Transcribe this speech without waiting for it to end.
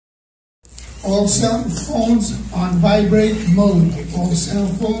All cell phones on vibrate mode. All cell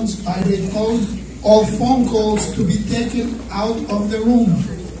phones vibrate mode. All phone calls to be taken out of the room.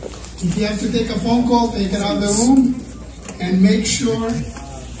 If you have to take a phone call, take it out of the room and make sure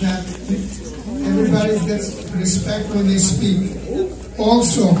that everybody gets respect when they speak.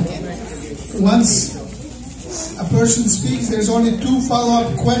 Also, once a person speaks, there's only 2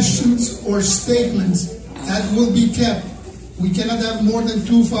 follow-up questions or statements that will be kept. We cannot have more than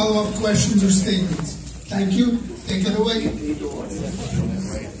 2 follow-up questions or statements. Thank you. Take it away.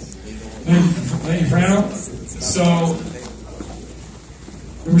 Thank you, Frano. So,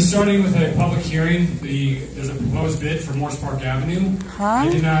 we're starting with a public hearing. There's a proposed bid for Morse Park Avenue. I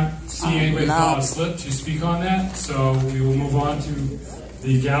did not see anybody fill out a slip to speak on that, so we will move on to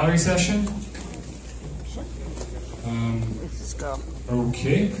the gallery session. Let's go.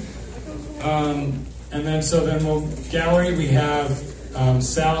 Okay. And then gallery, we have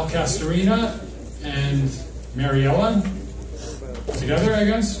Sal Castorina and Mariella together, I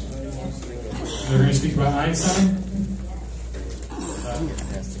guess. They're going to speak about Einstein.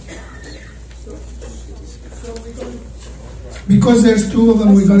 Because there's 2 of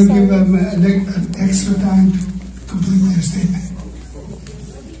them, we're going to give them an extra time to complete their statement.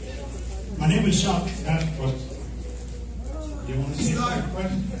 My name is Sal. You want to see the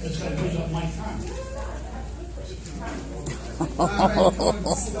question? This guy goes up my time.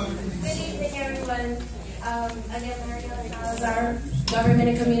 Good evening, everyone. Again, Mariella Salazar, Government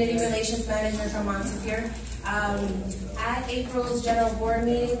and Community Relations Manager from Montefiore. At April's General Board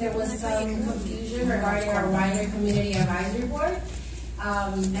meeting, there was some confusion regarding our wider Community Advisory Board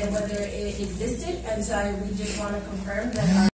and whether it existed. And so we just want to confirm that our